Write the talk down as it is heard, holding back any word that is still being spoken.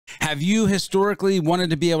Have you historically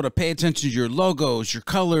wanted to be able to pay attention to your logos, your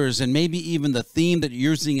colors, and maybe even the theme that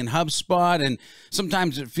you're using in HubSpot? And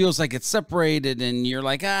sometimes it feels like it's separated and you're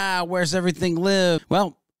like, where's everything live?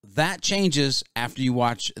 Well, that changes after you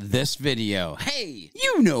watch this video. Hey,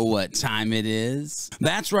 you know what time it is.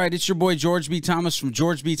 That's right. It's your boy, George B. Thomas from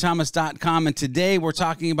georgebthomas.com. And today we're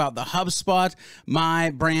talking about the HubSpot My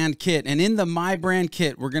Brand Kit. And in the My Brand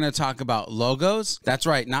Kit, we're going to talk about logos. That's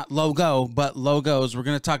right. Not logo, but logos. We're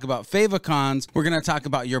going to talk about favicons. We're going to talk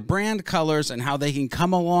about your brand colors and how they can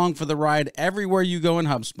come along for the ride everywhere you go in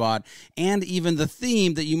HubSpot, and even the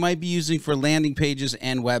theme that you might be using for landing pages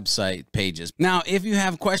and website pages. Now, if you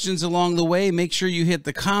have questions along the way, make sure you hit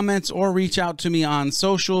the comments or reach out to me on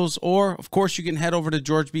socials, or of course you can head over to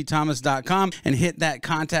georgebthomas.com and hit that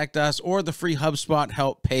contact us or the free HubSpot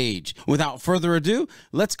help page. Without further ado,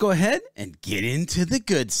 let's go ahead and get into the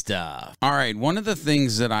good stuff. All right, one of the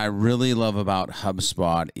things that I really love about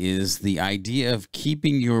HubSpot is the idea of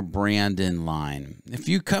keeping your brand in line. If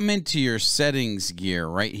you come into your settings gear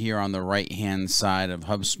right here on the right hand side of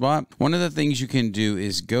HubSpot, one of the things you can do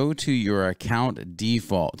is go to your account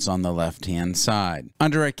defaults on the left-hand side.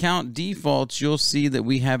 Under account defaults, you'll see that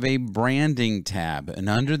we have a branding tab, and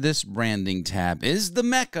under this branding tab is the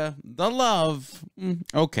mecca, the love.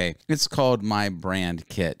 Okay, it's called My Brand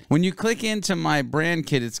Kit. When you click into My Brand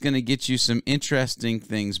Kit, it's going to get you some interesting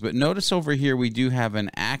things, but notice over here we do have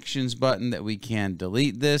an actions button that we can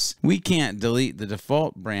delete this. We can't delete the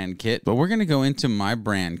default brand kit, but we're going to go into My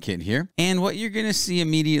Brand Kit here, and what you're going to see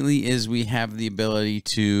immediately is we have the ability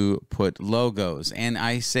to put logos, and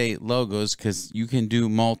I say logos because you can do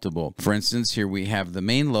multiple. For instance, here we have the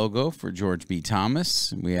main logo for George B.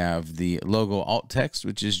 Thomas. We have the logo alt text,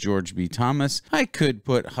 which is George B. Thomas. I could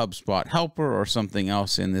put HubSpot helper or something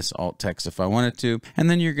else in this alt text if I wanted to. And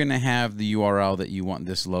then you're going to have the URL that you want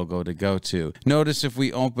this logo to go to. Notice if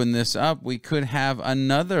we open this up, we could have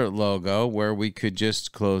another logo where we could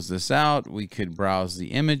just close this out. We could browse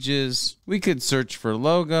the images. We could search for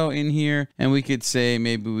logo in here, and we could say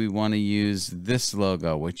maybe we want to use this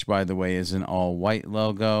logo, which by the way is an all white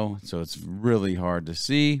logo, so it's really hard to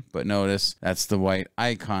see, but notice that's the white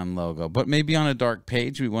icon logo. But maybe on a dark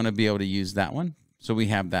page we want to be able to use that one, so we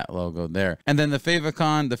have that logo there. And then the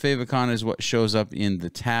favicon is what shows up in the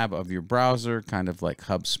tab of your browser, kind of like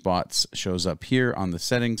HubSpot's shows up here on the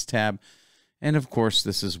settings tab. And of course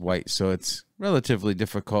this is white, so it's relatively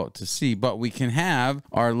difficult to see, but we can have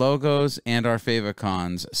our logos and our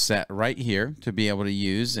favicons set right here to be able to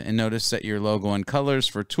use. And notice set your logo and colors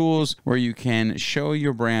for tools where you can show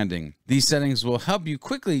your branding. These settings will help you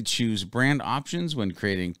quickly choose brand options when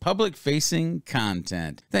creating public-facing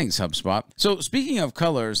content. Thanks, HubSpot. So speaking of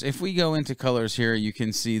colors, if we go into colors here, you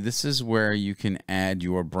can see this is where you can add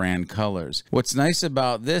your brand colors. What's nice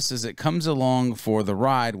about this is it comes along for the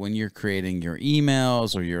ride when you're creating your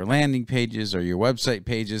emails or your landing pages or your website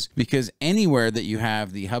pages, because anywhere that you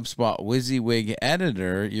have the HubSpot WYSIWYG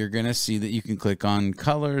editor, you're going to see that you can click on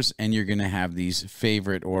colors and you're going to have these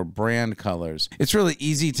favorite or brand colors. It's really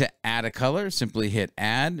easy to add a color. Simply hit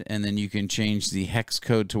add, and then you can change the hex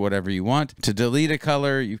code to whatever you want. To delete a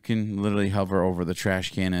color, you can literally hover over the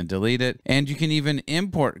trash can and delete it. And you can even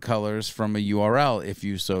import colors from a URL if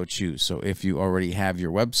you so choose. So if you already have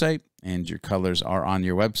your website and your colors are on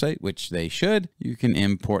your website, which they should, you can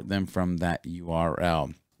import them from that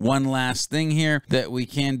URL. One last thing here that we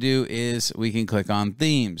can do is we can click on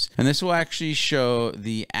themes, and this will actually show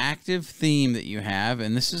the active theme that you have,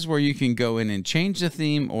 and this is where you can go in and change the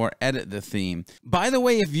theme or edit the theme. By the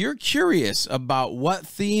way, if you're curious about what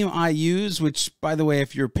theme I use, which by the way,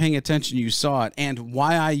 if you're paying attention, you saw it, and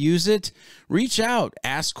why I use it, reach out,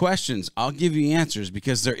 ask questions. I'll give you answers,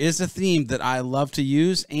 because there is a theme that I love to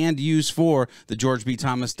use and use for the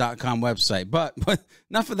georgebthomas.com website. But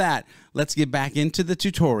enough of that. Let's get back into the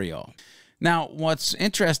tutorial. Now, what's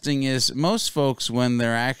interesting is most folks, when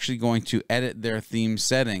they're actually going to edit their theme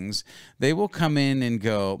settings, they will come in and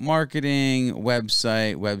go marketing,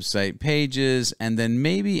 website pages, and then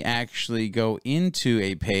maybe actually go into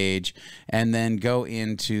a page and then go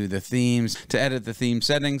into the themes to edit the theme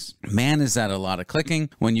settings. Man, is that a lot of clicking,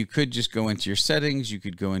 when you could just go into your settings, you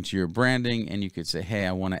could go into your branding, and you could say, hey,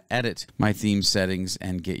 I want to edit my theme settings,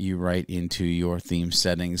 and get you right into your theme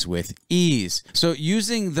settings with ease. So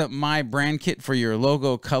using the My Brand Brand Kit for your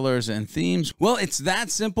logo, colors, and themes? Well, it's that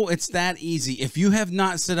simple. It's that easy. If you have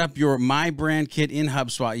not set up your My Brand Kit in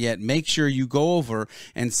HubSpot yet, make sure you go over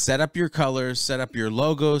and set up your colors, set up your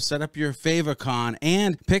logo, set up your favicon,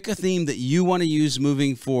 and pick a theme that you want to use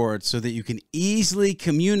moving forward so that you can easily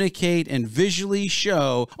communicate and visually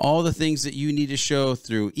show all the things that you need to show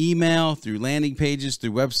through email, through landing pages,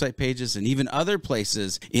 through website pages, and even other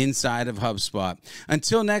places inside of HubSpot.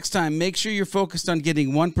 Until next time, make sure you're focused on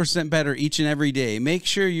getting 1% better each and every day. Make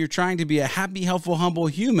sure you're trying to be a happy, helpful, humble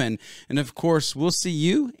human. And of course, we'll see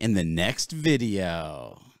you in the next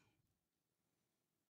video.